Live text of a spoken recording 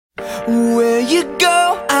Where you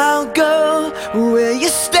go, I'll go. Where you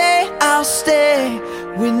stay, I'll stay.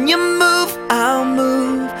 When you move, I'll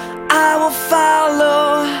move. I will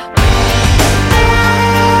follow.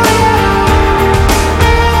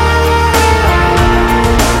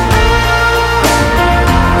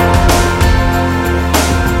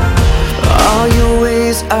 All your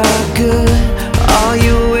ways are good, all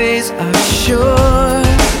your ways are sure.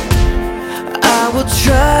 I will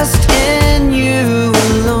trust in you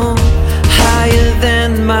alone. Higher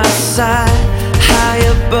than my sight, high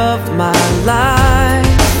above my life.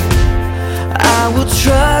 I will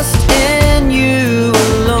trust in you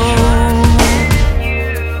alone.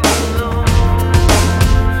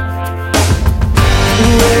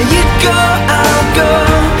 Where you go, I'll go.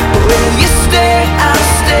 Where you stay, I'll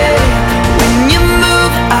stay. When you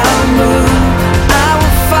move, I'll move. I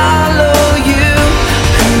will follow you.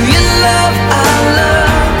 Who you love, I'll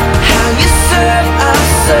love. How you serve, I'll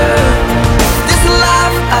serve. This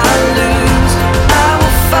life I lose, I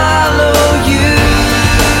will follow you.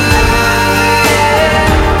 Yeah,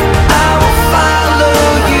 I will follow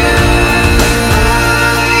you.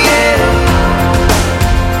 Yeah.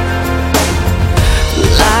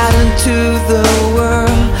 Light into the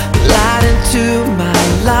world, light into my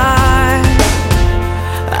life.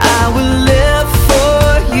 I will live for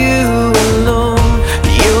you alone.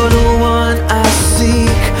 You're the one I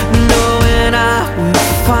seek, knowing I will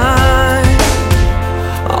find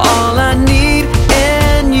all I need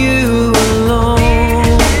in you alone.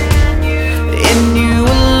 In you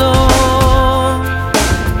alone.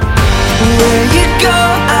 Where you go,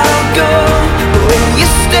 I'll go. Where you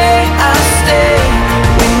stay, I'll stay.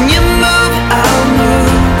 When you move, I'll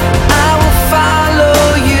move. I will follow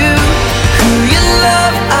you. Who you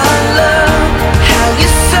love, I'll love. How you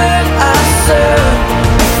serve, I'll serve.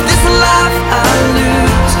 This life I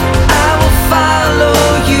lose, I will follow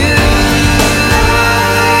you.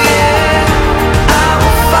 Yeah, I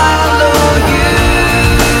will follow you.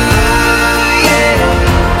 Yeah.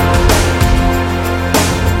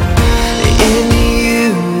 In you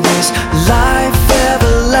there's life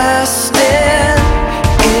everlasting.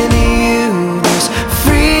 In you there's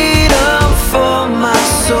freedom for my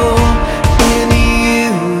soul. In you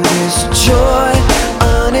there's joy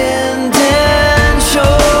unending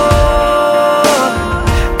joy.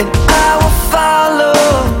 And I will follow.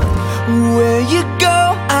 Where you go,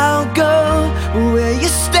 I'll go. Where you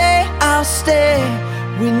stay, I'll stay.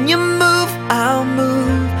 When you move, I'll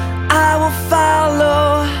move. I will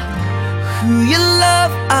follow. Who you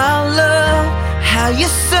love, I'll love. How you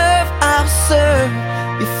serve, I'll serve.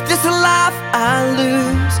 If this life I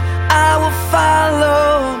lose, I will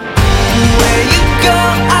follow. Where you go,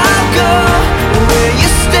 I'll go. Where you